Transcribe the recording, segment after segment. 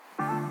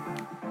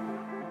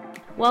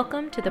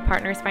Welcome to the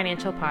Partners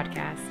Financial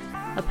Podcast,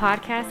 a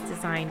podcast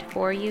designed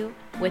for you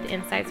with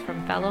insights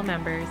from fellow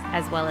members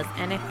as well as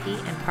NFP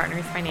and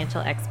Partners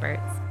Financial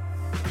experts.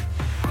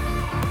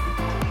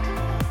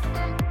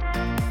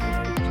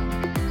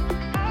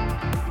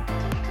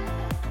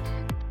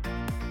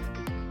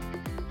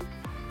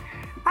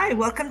 Hi,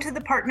 welcome to the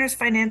Partners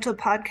Financial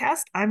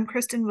Podcast. I'm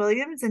Kristen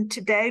Williams, and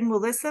today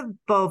Melissa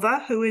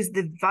Bova, who is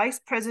the Vice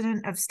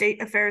President of State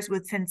Affairs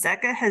with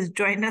Finseca, has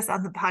joined us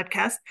on the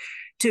podcast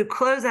to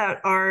close out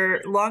our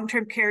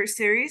long-term care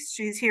series.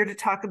 She's here to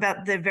talk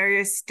about the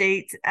various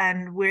states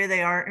and where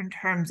they are in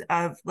terms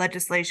of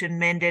legislation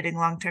mandating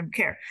long-term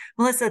care.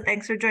 Melissa,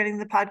 thanks for joining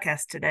the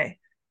podcast today.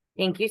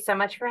 Thank you so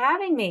much for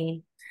having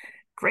me.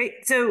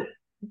 Great. So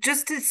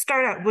just to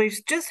start out, we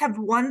just have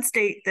one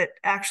state that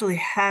actually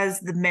has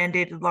the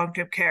mandated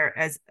long-term care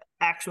as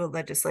actual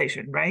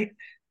legislation, right?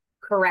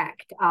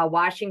 Correct.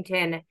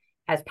 Washington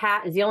is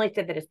the only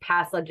state that has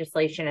passed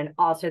legislation and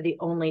also the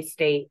only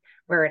state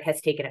where it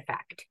has taken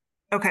effect.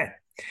 Okay.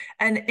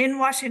 And in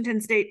Washington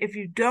state, if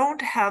you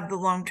don't have the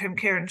long-term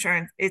care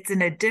insurance, it's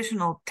an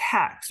additional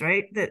tax,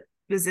 right? That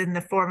is in the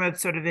form of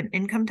sort of an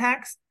income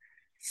tax?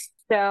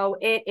 So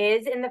it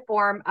is in the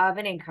form of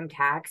an income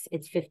tax.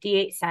 It's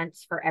 58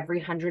 cents for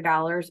every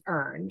 $100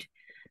 earned.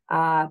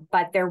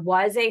 But there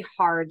was a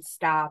hard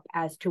stop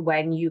as to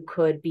when you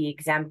could be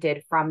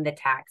exempted from the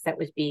tax that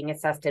was being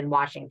assessed in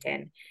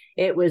Washington.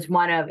 It was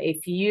one of a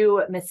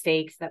few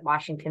mistakes that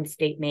Washington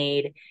state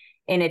made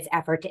in its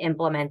effort to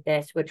implement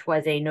this, which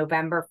was a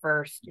November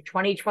 1st,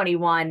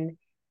 2021.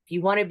 If you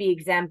want to be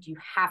exempt, you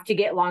have to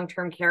get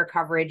long-term care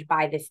coverage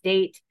by this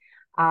date.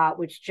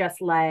 Which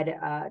just led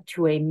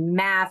to a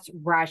mass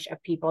rush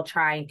of people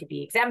trying to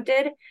be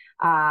exempted.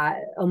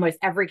 Almost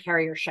every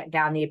carrier shut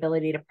down the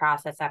ability to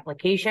process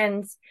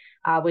applications,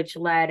 which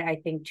led, I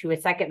think, to a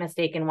second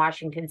mistake in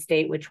Washington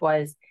state, which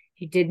was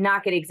if you did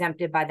not get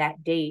exempted by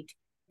that date,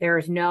 there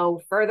is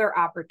no further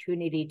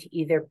opportunity to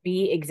either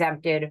be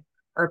exempted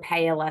or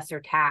pay a lesser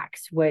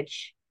tax,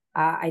 which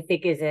I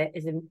think is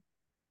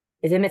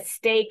a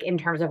mistake in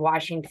terms of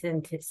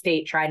Washington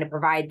state trying to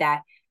provide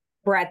that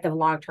breadth of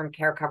long-term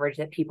care coverage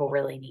that people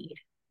really need.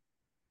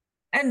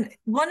 And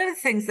one of the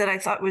things that I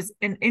thought was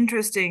an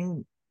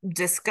interesting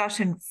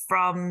discussion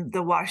from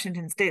the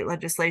Washington state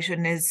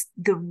legislation is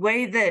the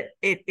way that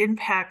it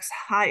impacts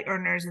high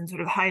earners and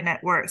sort of high net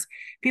worths,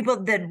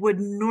 people that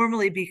would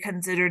normally be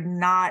considered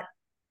not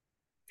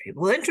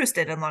people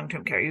interested in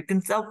long-term care. You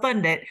can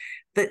self-fund it,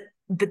 but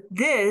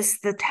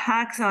the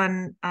tax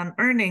on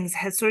earnings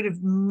has sort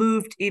of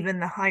moved even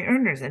the high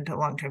earners into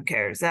long-term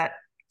care. Is that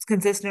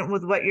consistent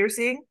with what you're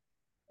seeing?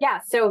 Yeah.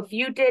 So if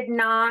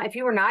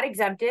you were not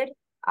exempted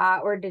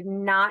or did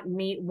not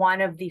meet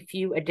one of the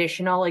few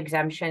additional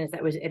exemptions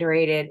that was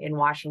iterated in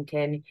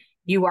Washington,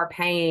 you are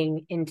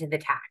paying into the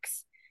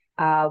tax,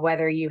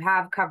 whether you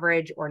have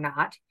coverage or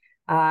not.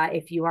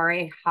 If you are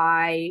a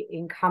high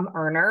income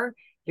earner,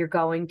 you're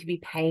going to be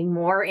paying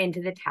more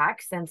into the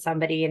tax than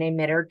somebody in a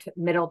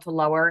middle to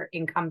lower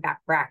income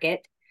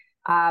bracket.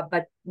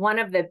 But one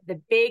of the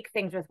big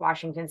things with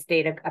Washington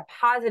state, a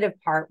positive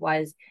part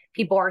was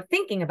people are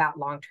thinking about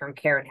long-term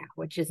care now,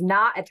 which is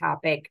not a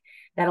topic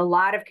that a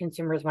lot of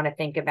consumers want to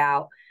think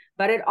about.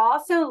 But it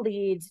also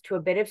leads to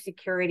a bit of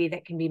security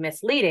that can be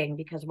misleading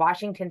because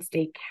Washington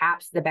state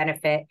caps the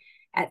benefit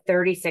at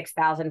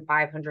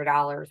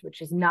 $36,500,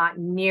 which is not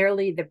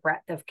nearly the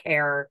breadth of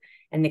care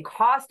and the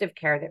cost of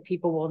care that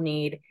people will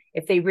need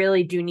if they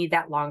really do need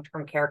that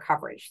long-term care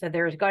coverage. So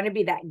there's going to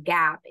be that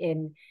gap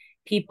in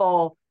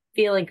people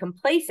feeling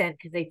complacent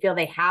because they feel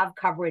they have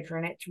coverage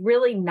and it's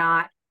really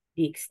not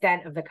the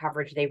extent of the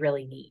coverage they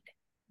really need.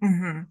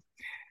 Mm-hmm.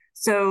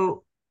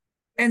 So,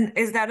 and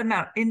is that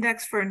amount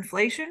indexed for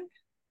inflation?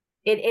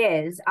 It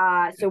is.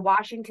 So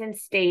Washington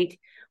state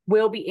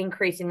will be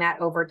increasing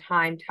that over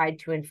time tied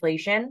to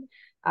inflation.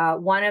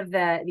 One of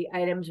the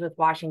items with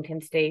Washington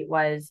state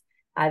was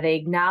they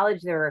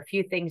acknowledged there were a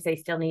few things they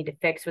still need to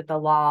fix with the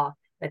law,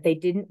 but they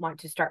didn't want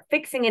to start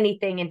fixing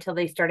anything until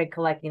they started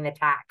collecting the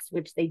tax,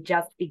 which they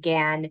just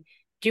began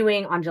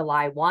doing on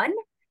July 1.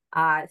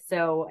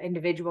 So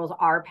individuals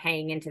are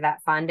paying into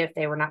that fund if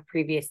they were not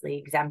previously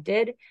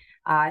exempted.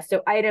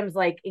 So items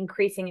like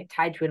increasing it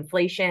tied to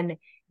inflation,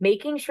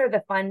 making sure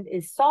the fund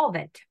is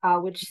solvent,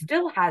 which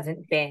still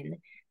hasn't been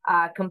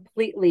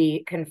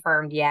completely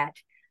confirmed yet.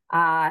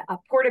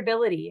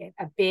 Portability,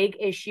 a big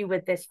issue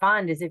with this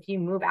fund is if you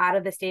move out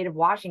of the state of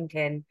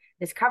Washington,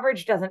 this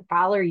coverage doesn't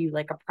follow you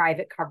like a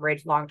private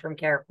coverage long-term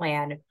care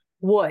plan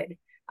would.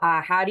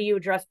 How do you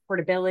address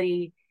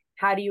portability?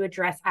 How do you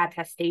address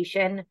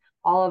attestation?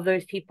 All of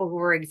those people who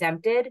are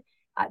exempted,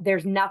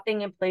 there's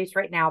nothing in place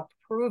right now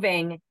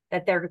proving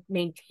that they're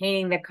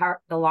maintaining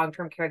the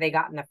long-term care they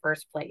got in the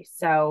first place.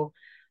 So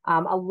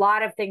a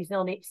lot of things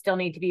still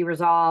need to be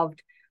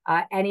resolved.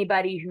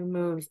 Anybody who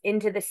moves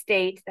into the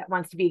state that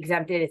wants to be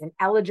exempted isn't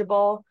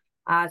eligible.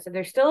 So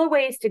there's still a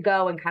ways to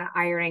go in kind of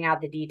ironing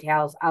out the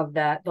details of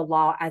the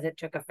law as it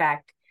took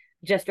effect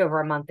just over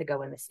a month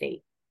ago in the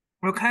state.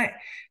 Okay.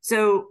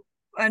 So,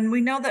 and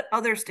we know that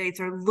other states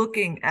are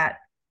looking at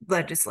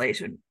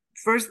legislation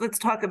first let's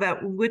talk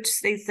about which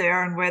states they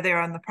are and where they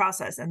are in the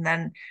process. And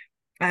then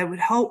I would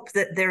hope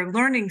that they're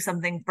learning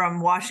something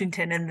from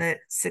Washington and the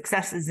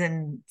successes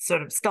and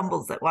sort of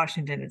stumbles that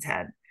Washington has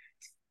had.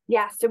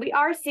 Yeah, so we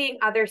are seeing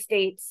other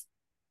states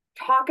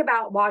talk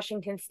about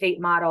Washington state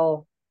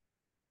model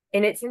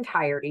in its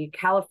entirety.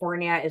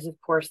 California is, of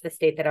course, the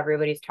state that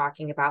everybody's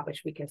talking about,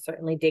 which we can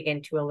certainly dig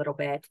into a little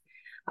bit.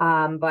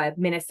 But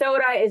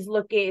Minnesota is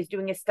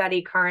doing a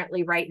study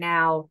currently right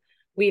now.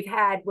 We've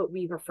had what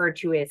we refer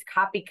to as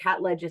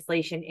copycat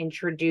legislation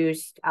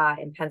introduced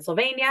in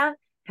Pennsylvania,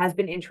 has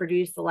been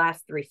introduced the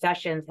last 3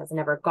 sessions, has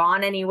never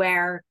gone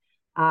anywhere.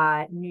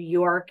 New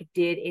York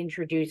did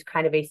introduce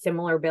kind of a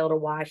similar bill to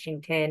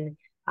Washington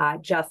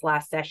just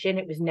last session.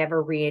 It was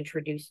never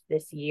reintroduced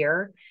this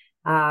year.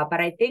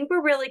 But I think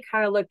we're really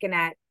kind of looking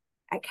at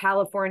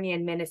California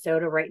and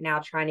Minnesota right now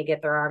trying to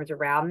get their arms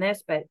around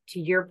this. But to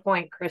your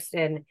point,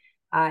 Kristen,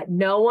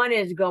 no one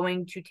is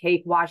going to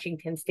take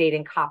Washington state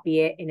and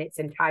copy it in its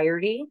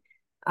entirety.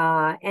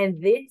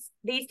 And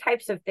these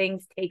types of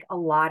things take a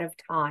lot of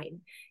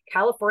time.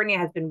 California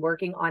has been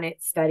working on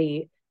its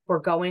study for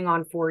going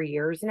on 4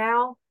 years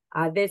now.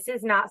 This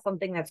is not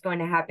something that's going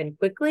to happen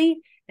quickly.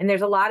 And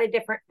there's a lot of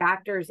different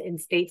factors in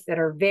states that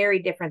are very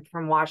different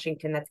from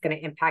Washington that's going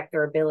to impact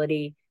their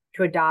ability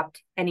to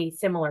adopt any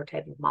similar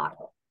type of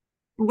model.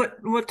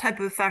 What type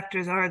of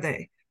factors are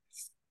they?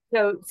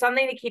 So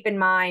something to keep in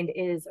mind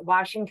is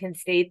Washington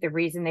state, the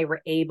reason they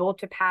were able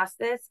to pass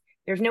this,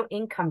 there's no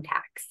income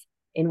tax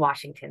in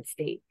Washington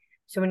state.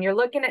 So when you're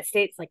looking at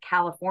states like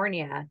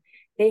California,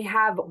 they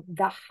have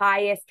the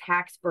highest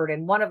tax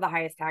burden, one of the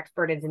highest tax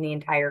burdens in the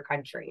entire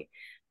country.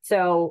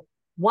 So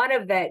one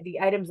of the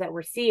items that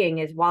we're seeing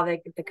is while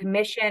the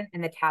commission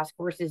and the task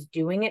force is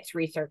doing its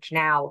research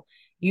now,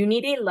 you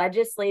need a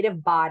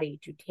legislative body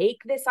to take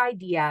this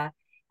idea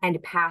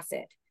and pass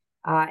it.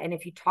 And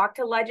if you talk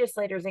to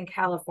legislators in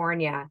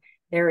California,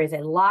 there is a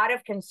lot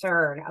of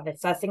concern of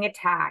assessing a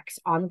tax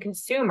on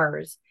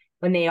consumers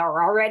when they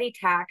are already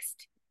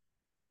taxed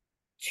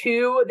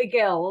to the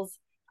gills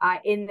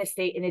in the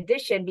state, in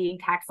addition being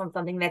taxed on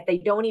something that they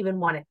don't even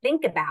want to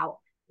think about,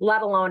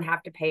 let alone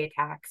have to pay a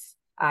tax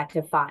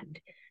to fund.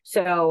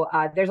 So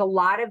there's a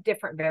lot of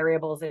different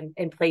variables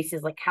in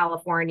places like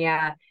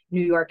California,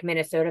 New York,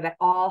 Minnesota that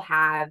all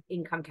have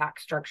income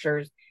tax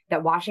structures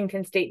that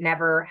Washington state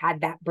never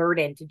had that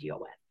burden to deal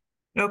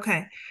with.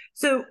 Okay.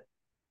 So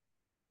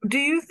do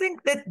you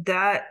think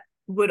that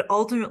would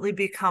ultimately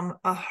become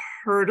a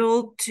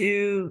hurdle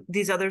to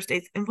these other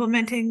states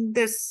implementing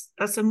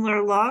a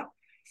similar law?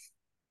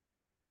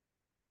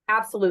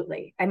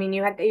 Absolutely. I mean,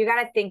 you got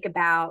to think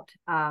about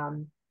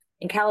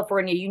in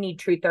California, you need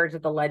 2/3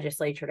 of the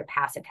legislature to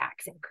pass a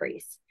tax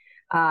increase.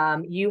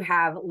 You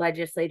have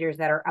legislators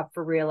that are up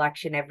for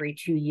reelection every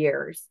 2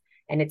 years,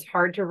 and it's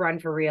hard to run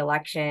for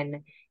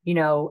reelection,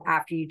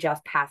 after you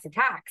just pass a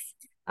tax.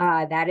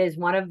 That is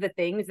one of the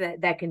things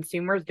that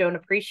consumers don't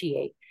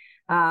appreciate.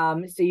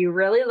 So you're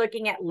really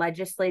looking at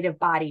legislative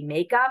body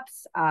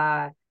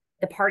makeups,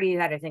 the party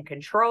that is in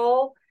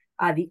control,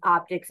 the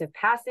optics of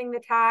passing the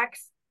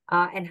tax,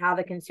 and how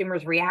the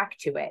consumers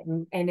react to it.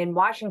 And in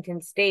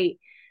Washington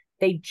state,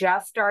 they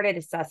just started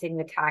assessing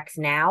the tax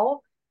now.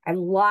 A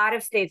lot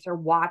of states are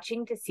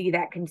watching to see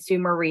that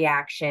consumer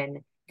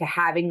reaction to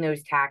having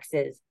those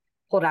taxes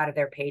pulled out of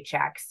their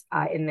paychecks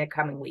in the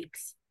coming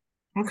weeks.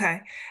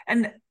 Okay.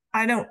 And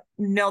I don't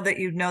know that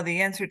you know the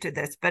answer to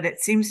this, but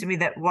it seems to me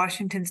that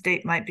Washington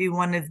state might be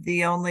one of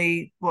the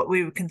only what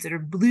we would consider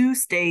blue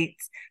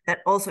states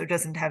that also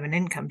doesn't have an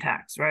income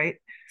tax, right?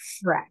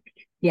 Correct.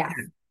 Yes.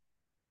 Okay.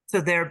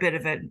 So they're a bit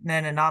of an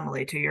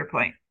anomaly, to your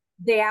point.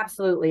 They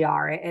absolutely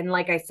are. And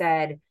like I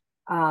said,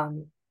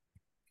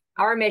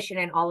 our mission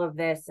in all of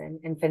this,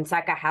 and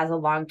Finseca has a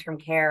long-term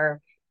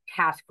care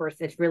task force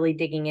that's really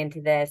digging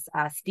into this.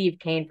 Steve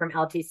Kane from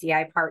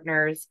LTCI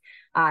Partners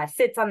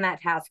sits on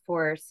that task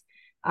force,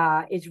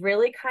 is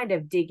really kind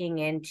of digging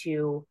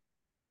into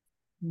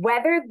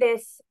whether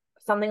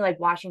something like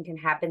Washington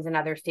happens in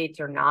other states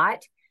or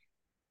not.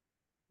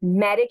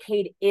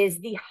 Medicaid is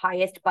the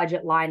highest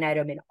budget line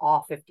item in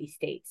all 50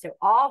 states. So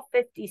all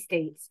 50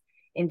 states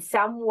in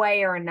some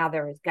way or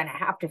another is going to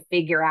have to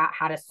figure out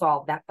how to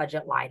solve that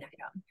budget line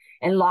item.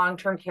 And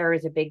long-term care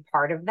is a big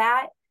part of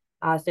that.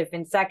 So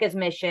Finseca's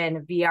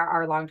mission via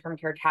our long-term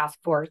care task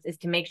force is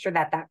to make sure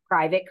that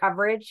private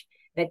coverage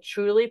that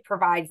truly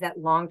provides that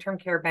long-term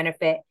care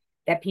benefit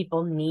that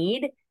people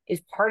need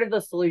is part of the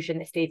solution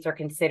that states are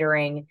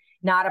considering,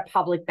 not a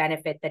public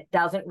benefit that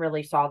doesn't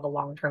really solve the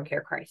long-term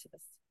care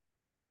crisis.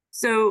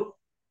 So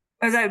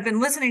as I've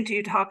been listening to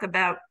you talk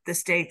about the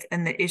states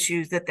and the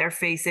issues that they're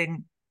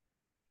facing,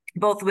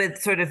 both with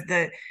sort of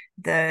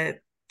the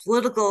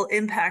political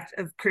impact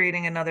of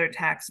creating another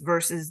tax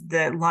versus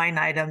the line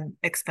item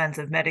expense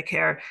of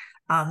Medicare,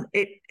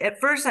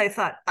 at first I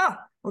thought, oh,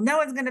 well, no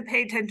one's going to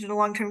pay attention to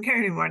long-term care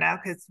anymore now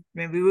because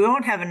maybe we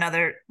won't have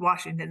another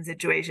Washington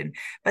situation.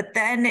 But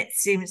then it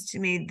seems to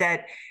me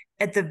that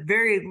at the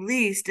very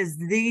least, as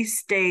these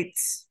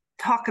states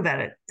talk about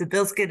it, the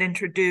bills get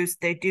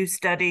introduced, they do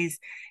studies,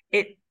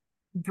 it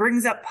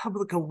brings up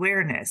public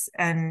awareness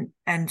and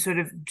sort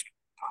of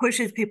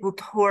pushes people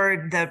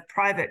toward the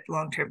private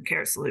long-term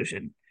care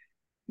solution.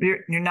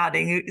 You're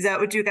nodding. Is that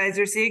what you guys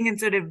are seeing, and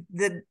sort of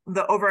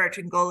the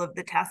overarching goal of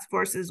the task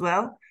force as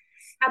well?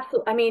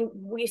 Absolutely. I mean,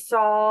 we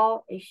saw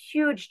a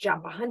huge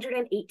jump,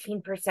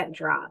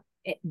 118%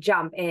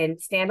 jump in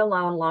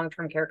standalone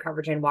long-term care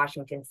coverage in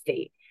Washington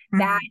state. Mm-hmm.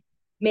 That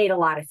made a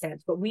lot of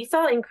sense. But we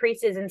saw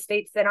increases in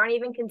states that aren't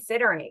even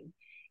considering,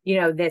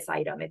 this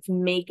item. It's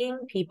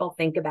making people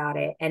think about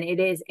it. And it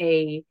is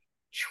a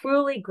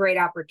truly great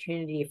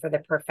opportunity for the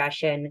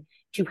profession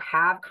to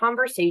have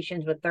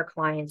conversations with their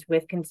clients,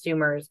 with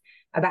consumers,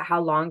 about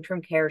how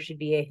long-term care should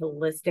be a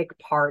holistic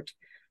part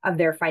of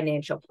their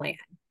financial plan.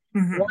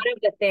 Mm-hmm. One of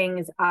the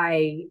things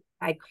I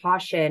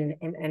caution,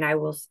 and I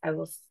will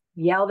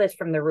yell this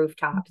from the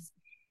rooftops,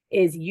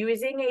 is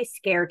using a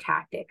scare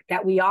tactic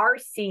that we are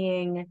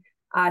seeing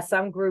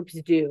some groups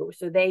do.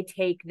 So they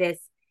take this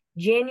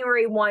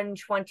January 1,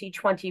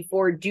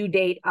 2024 due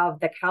date of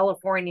the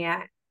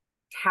California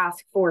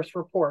Task Force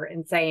report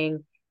and saying,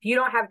 if you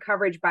don't have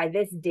coverage by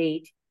this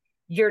date,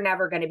 you're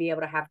never going to be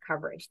able to have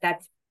coverage.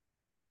 That's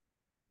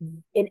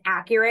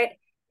inaccurate.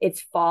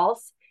 It's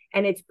false.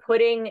 And it's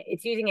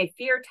using a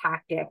fear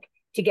tactic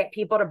to get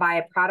people to buy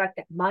a product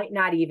that might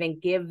not even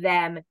give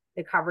them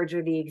the coverage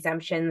or the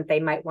exemption that they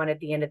might want at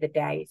the end of the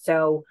day.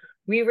 So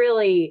we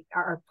really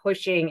are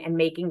pushing and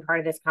making part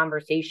of this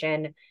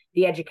conversation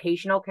the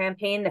educational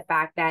campaign, the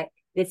fact that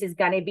this is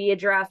going to be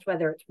addressed,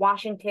 whether it's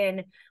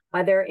Washington,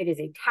 whether it is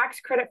a tax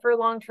credit for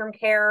long-term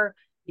care,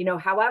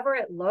 however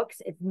it looks,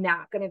 it's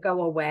not going to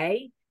go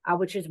away,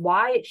 which is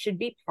why it should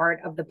be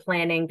part of the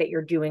planning that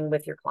you're doing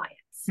with your clients.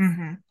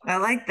 Mm-hmm. I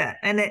like that.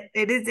 And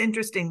it is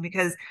interesting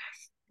because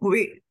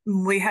we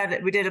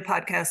did a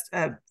podcast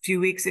a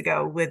few weeks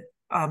ago with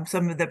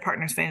some of the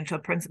partners' financial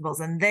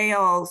principals, and they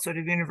all sort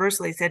of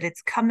universally said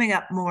it's coming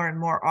up more and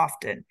more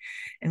often,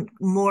 and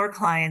more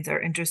clients are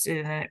interested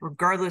in it,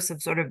 regardless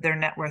of sort of their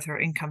net worth or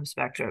income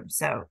spectrum.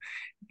 So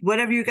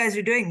whatever you guys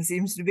are doing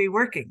seems to be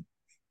working.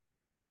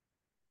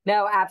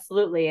 No,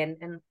 absolutely.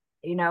 And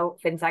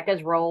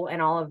Finseca's role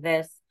in all of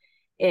this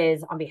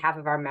is on behalf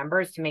of our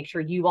members to make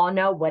sure you all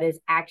know what is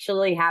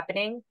actually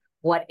happening,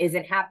 what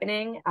isn't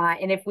happening.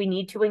 And if we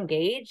need to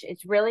engage,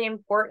 it's really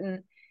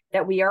important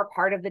that we are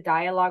part of the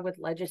dialogue with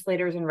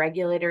legislators and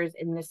regulators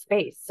in this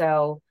space.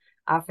 So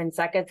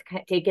Finseca's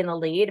taken the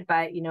lead,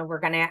 but, we're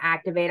going to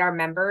activate our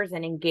members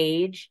and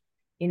engage,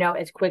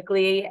 as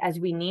quickly as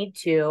we need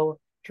to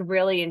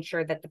really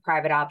ensure that the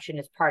private option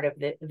is part of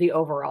the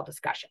overall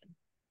discussion.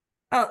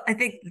 Well, I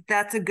think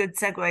that's a good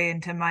segue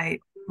into my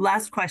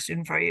last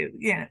question for you,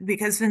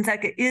 because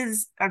Finseca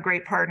is a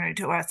great partner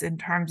to us in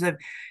terms of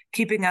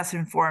keeping us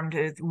informed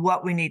of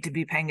what we need to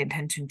be paying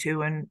attention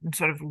to and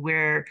sort of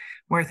where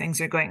things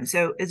are going.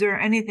 So is there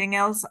anything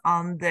else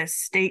on the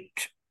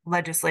state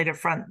legislative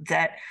front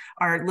that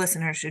our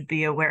listeners should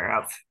be aware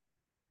of?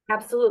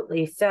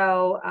 Absolutely.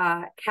 So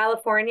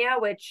California,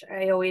 which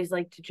I always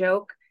like to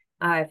joke,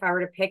 if I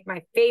were to pick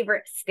my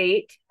favorite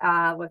state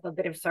with a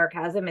bit of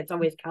sarcasm, it's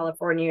always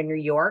California and New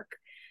York.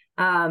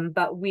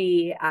 But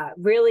we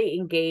really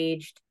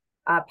engaged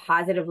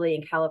positively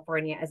in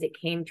California as it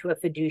came to a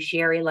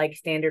fiduciary-like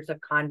standards of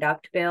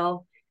conduct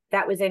bill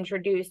that was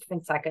introduced.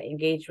 Finseca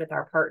engaged with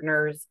our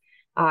partners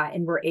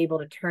and were able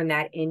to turn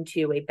that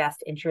into a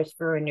best interest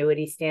for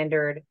annuity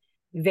standard,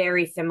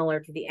 very similar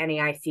to the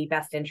NAIC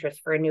best interest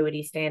for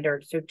annuity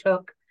standard. So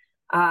took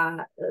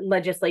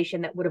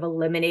legislation that would have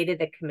eliminated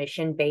the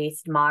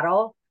commission-based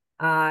model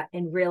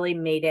and really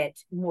made it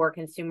more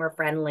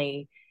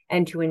consumer-friendly,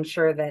 and to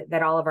ensure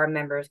that all of our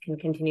members can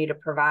continue to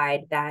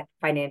provide that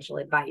financial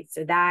advice.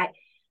 So that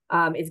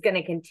is going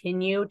to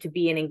continue to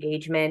be an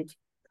engagement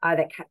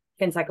that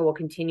Finseca will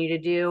continue to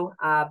do.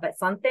 But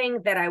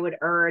something that I would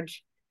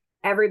urge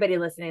everybody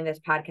listening to this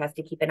podcast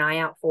to keep an eye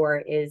out for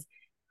is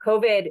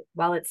COVID,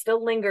 while it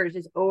still lingers,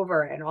 is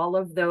over, and all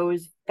of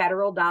those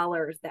federal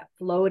dollars that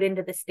flowed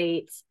into the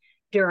states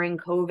during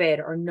COVID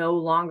are no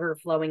longer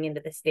flowing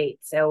into the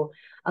states. So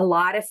a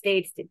lot of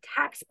states did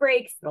tax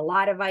breaks, a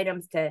lot of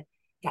items to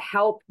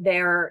help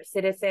their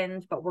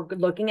citizens, but we're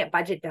looking at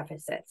budget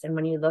deficits. And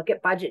when you look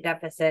at budget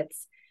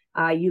deficits,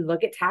 you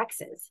look at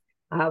taxes.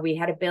 We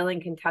had a bill in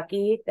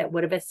Kentucky that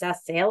would have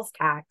assessed sales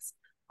tax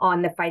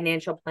on the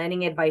financial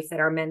planning advice that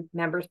our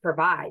members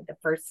provide, the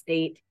first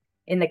state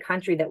in the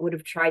country that would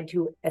have tried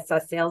to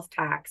assess sales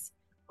tax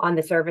on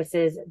the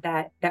services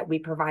that we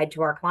provide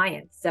to our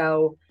clients.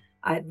 So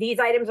these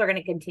items are going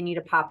to continue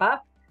to pop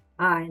up,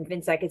 and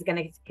Finseca is going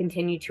to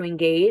continue to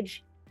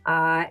engage.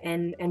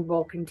 And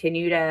we'll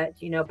continue to,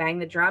 bang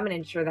the drum and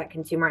ensure that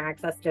consumer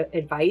access to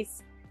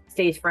advice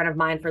stays front of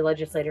mind for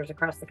legislators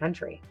across the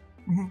country.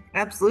 Mm-hmm.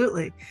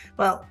 Absolutely.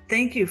 Well,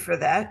 thank you for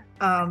that.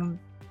 I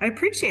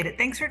appreciate it.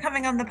 Thanks for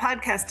coming on the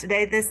podcast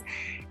today.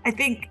 I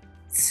think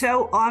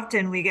so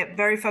often we get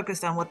very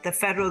focused on what the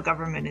federal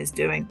government is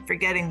doing,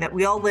 forgetting that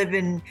we all live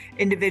in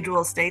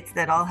individual states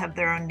that all have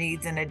their own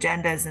needs and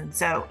agendas. And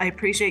so I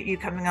appreciate you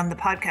coming on the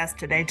podcast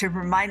today to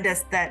remind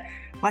us that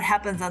what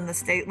happens on the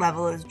state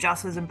level is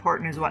just as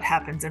important as what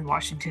happens in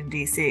Washington,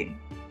 D.C.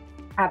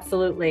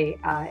 Absolutely.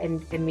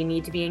 And we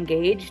need to be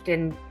engaged.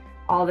 And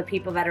all the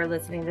people that are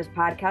listening to this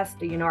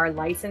podcast, are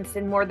licensed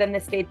in more than the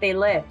state they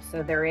live.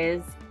 So there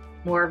is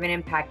more of an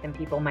impact than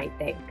people might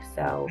think.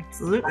 So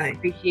absolutely. I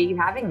appreciate you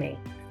having me.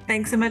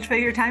 Thanks so much for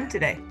your time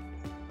today.